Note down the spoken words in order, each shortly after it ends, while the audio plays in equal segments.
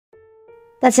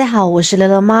大家好，我是乐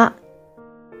乐妈。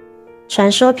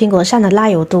传说苹果上的蜡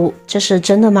有毒，这是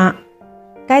真的吗？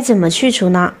该怎么去除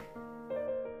呢？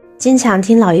经常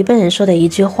听老一辈人说的一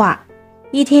句话，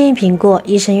一天一苹果，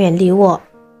医生远离我。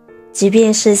即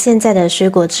便是现在的水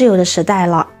果自由的时代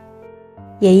了，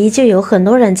也依旧有很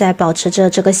多人在保持着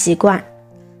这个习惯，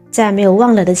在没有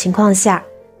忘了的情况下，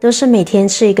都是每天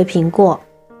吃一个苹果。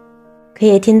可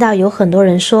以听到有很多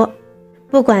人说，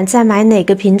不管在买哪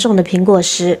个品种的苹果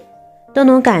时，都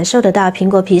能感受得到苹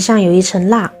果皮上有一层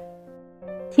蜡。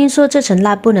听说这层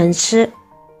蜡不能吃，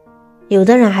有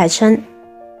的人还称，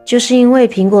就是因为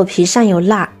苹果皮上有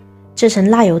蜡，这层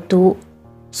蜡有毒，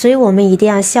所以我们一定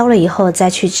要削了以后再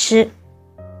去吃。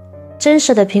真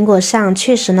实的苹果上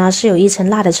确实呢是有一层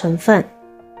蜡的成分。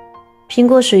苹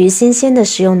果属于新鲜的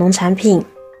食用农产品，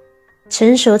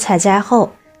成熟采摘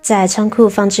后在仓库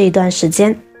放置一段时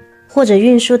间，或者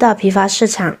运输到批发市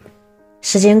场，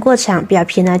时间过长，表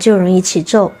皮呢就容易起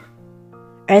皱。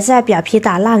而在表皮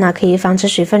打蜡呢，可以防止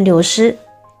水分流失，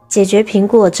解决苹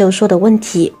果皱缩的问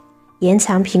题，延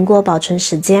长苹果保存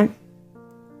时间。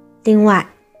另外，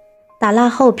打蜡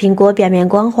后苹果表面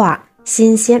光滑、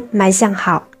新鲜、卖相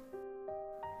好。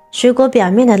水果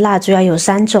表面的蜡主要有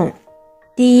3种。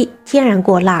第一，天然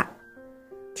果蜡。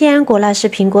天然果蜡是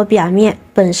苹果表面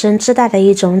本身自带的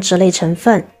一种脂类成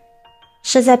分，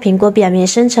是在苹果表面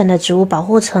生成的植物保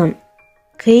护层，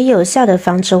可以有效地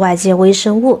防止外界微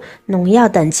生物、农药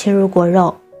等侵入果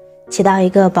肉，起到一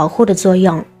个保护的作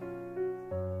用。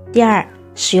第二，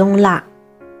食用蜡。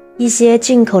一些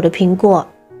进口的苹果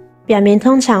表面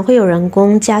通常会有人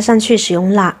工加上去食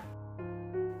用蜡，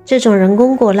这种人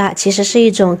工果蜡其实是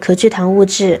一种可聚糖物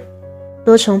质，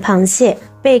多从螃蟹、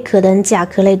贝壳等甲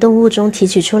壳类动物中提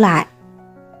取出来，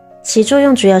其作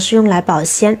用主要是用来保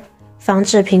鲜，防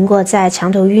止苹果在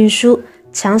长途运输、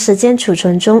长时间储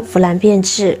存中腐烂变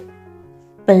质。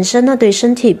本身呢对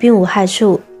身体并无害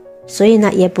处，所以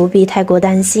呢也不必太过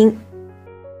担心。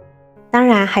当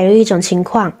然还有一种情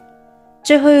况，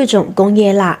最后一种工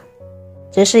业蜡，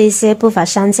这是一些不法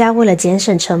商家为了节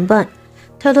省成本，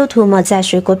偷偷涂抹在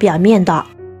水果表面的。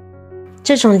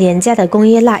这种廉价的工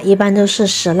业蜡一般都是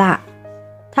石蜡，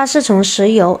它是从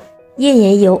石油、页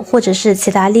岩油或者是其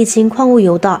他沥青矿物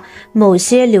油的某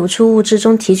些流出物质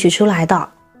中提取出来的，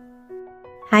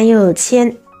含有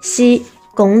铅、锡、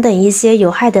汞等一些有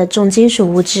害的重金属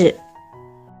物质。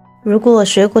如果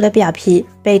水果的表皮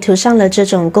被涂上了这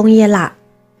种工业蜡，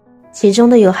其中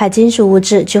的有害金属物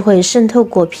质就会渗透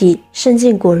果皮，渗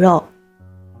进果肉。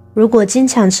如果经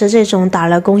常吃这种打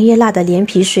了工业蜡的连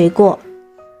皮水果，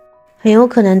很有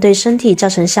可能对身体造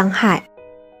成伤害。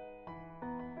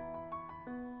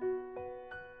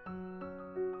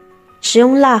食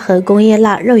用蜡和工业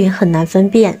蜡肉眼很难分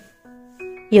辨，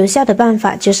有效的办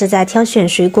法就是在挑选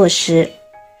水果时，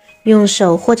用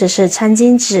手或者是餐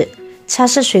巾纸擦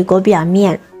拭水果表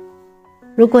面，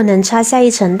如果能擦下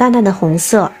一层淡淡的红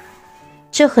色，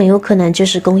这很有可能就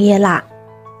是工业蜡，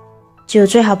就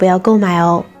最好不要购买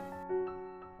哦。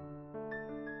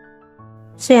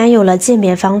虽然有了鉴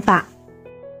别方法，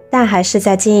但还是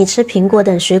在建议吃苹果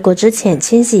等水果之前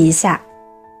清洗一下。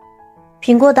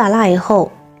苹果打蜡以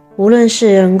后，无论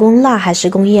是人工蜡还是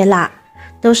工业蜡，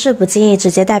都是不建议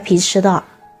直接带皮吃的，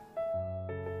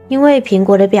因为苹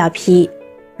果的表皮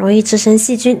容易滋生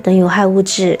细菌等有害物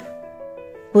质，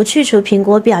不去除苹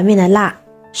果表面的蜡，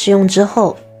食用之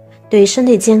后对身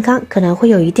体健康可能会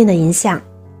有一定的影响，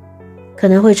可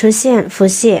能会出现腹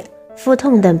泻、腹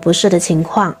痛等不适的情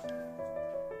况。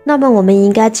那么我们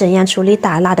应该怎样处理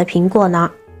打蜡的苹果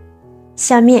呢？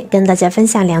下面跟大家分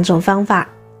享2种方法。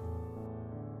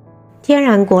天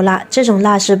然果蜡，这种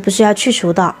蜡是不需要去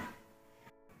除的，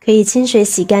可以清水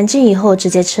洗干净以后直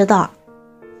接吃的。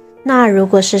那如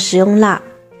果是食用蜡，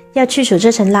要去除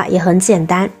这层蜡也很简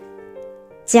单，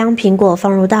将苹果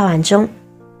放入大碗中，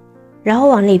然后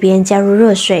往里边加入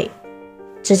热水，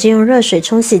直接用热水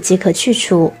冲洗即可去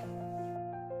除。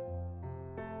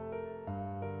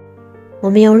我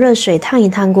们用热水烫一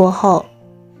烫过后，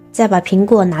再把苹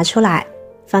果拿出来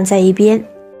放在一边，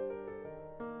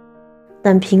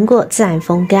等苹果自然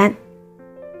风干。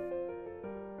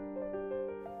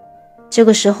这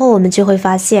个时候我们就会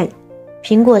发现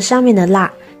苹果上面的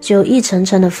蜡就一层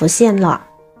层的浮现了，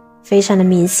非常的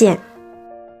明显。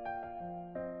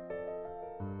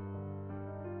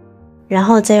然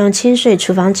后再用清水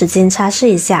厨房纸巾擦拭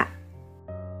一下。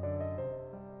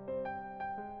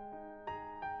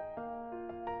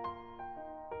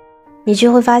你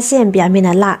就会发现表面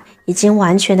的蜡已经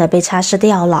完全的被擦拭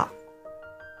掉了。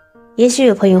也许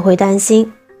有朋友会担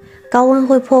心，高温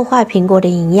会破坏苹果的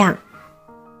营养，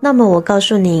那么我告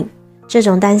诉您，这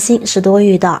种担心是多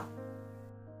余的。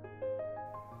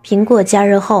苹果加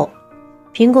热后，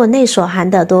苹果内所含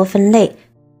的多酚类、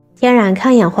天然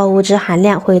抗氧化物质含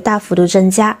量会大幅度增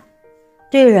加，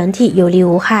对人体有利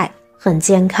无害，很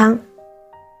健康。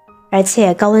而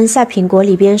且高温下苹果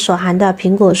里边所含的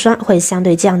苹果酸会相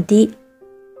对降低，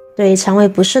对肠胃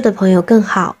不适的朋友更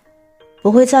好，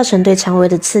不会造成对肠胃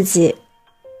的刺激。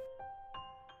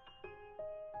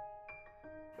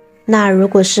那如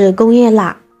果是工业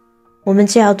蜡，我们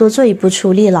就要多做一步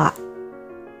处理了。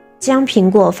将苹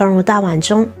果放入大碗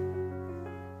中，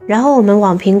然后我们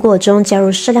往苹果中加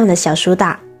入适量的小苏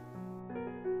打，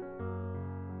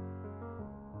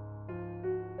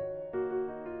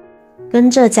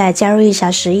跟着再加入1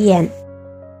小时盐，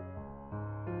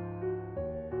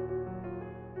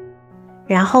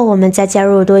然后我们再加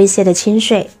入多一些的清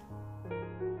水，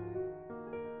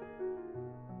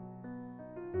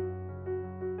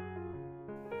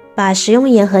把食用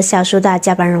盐和小苏打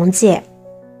搅拌溶解，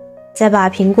再把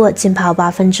苹果浸泡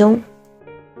8分钟，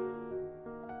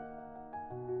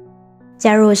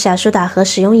加入小苏打和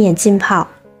食用盐浸泡，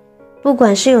不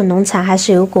管是有农残还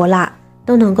是有果蜡，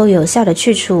都能够有效的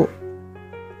去除。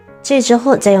这之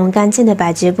后再用干净的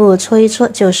百洁布搓一搓，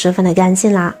就十分的干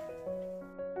净啦。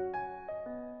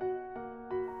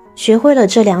学会了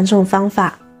这2种方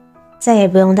法，再也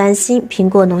不用担心苹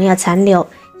果农药残留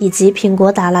以及苹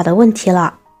果打蜡的问题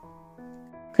了，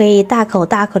可以大口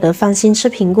大口的放心吃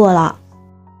苹果了。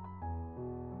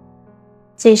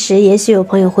这时也许有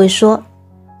朋友会说，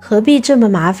何必这么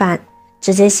麻烦，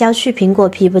直接削去苹果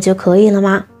皮不就可以了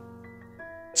吗？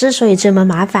之所以这么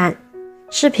麻烦，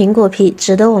是苹果皮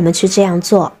值得我们去这样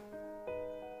做。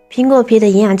苹果皮的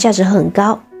营养价值很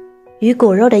高，与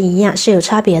果肉的营养是有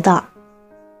差别的。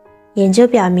研究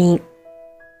表明，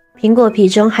苹果皮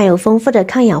中含有丰富的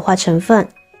抗氧化成分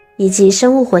以及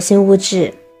生物活性物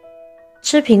质，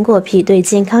吃苹果皮对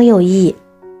健康有益。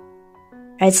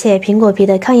而且苹果皮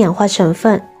的抗氧化成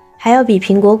分还要比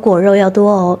苹果果肉要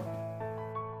多哦。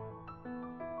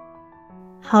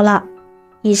好了，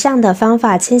以上的方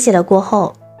法清洗了过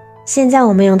后，现在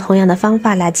我们用同样的方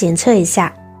法来检测一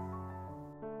下，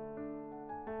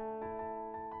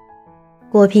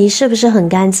果皮是不是很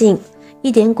干净，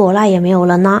一点果蜡也没有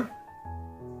了呢？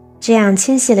这样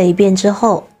清洗了一遍之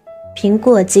后，苹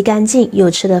果既干净又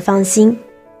吃得放心，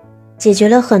解决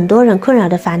了很多人困扰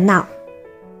的烦恼。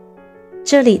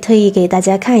这里特意给大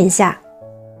家看一下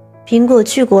苹果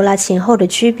去果蜡前后的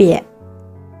区别。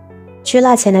去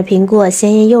蜡前的苹果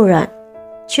鲜艳诱人，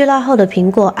去蜡后的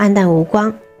苹果暗淡无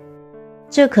光，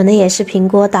这可能也是苹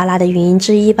果打蜡的原因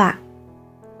之一吧。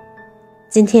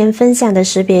今天分享的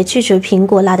识别去除苹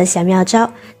果蜡的小妙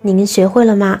招，您学会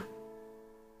了吗？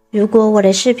如果我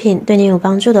的视频对您有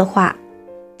帮助的话，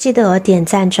记得点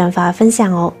赞、转发、分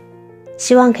享哦，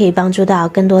希望可以帮助到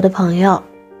更多的朋友。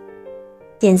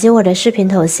点击我的视频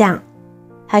头像，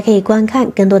还可以观看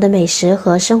更多的美食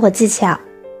和生活技巧。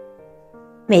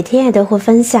每天也都会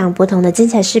分享不同的精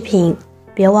彩视频，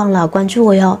别忘了关注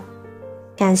我哟。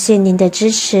感谢您的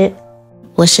支持，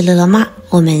我是乐乐妈，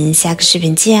我们下个视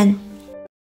频见。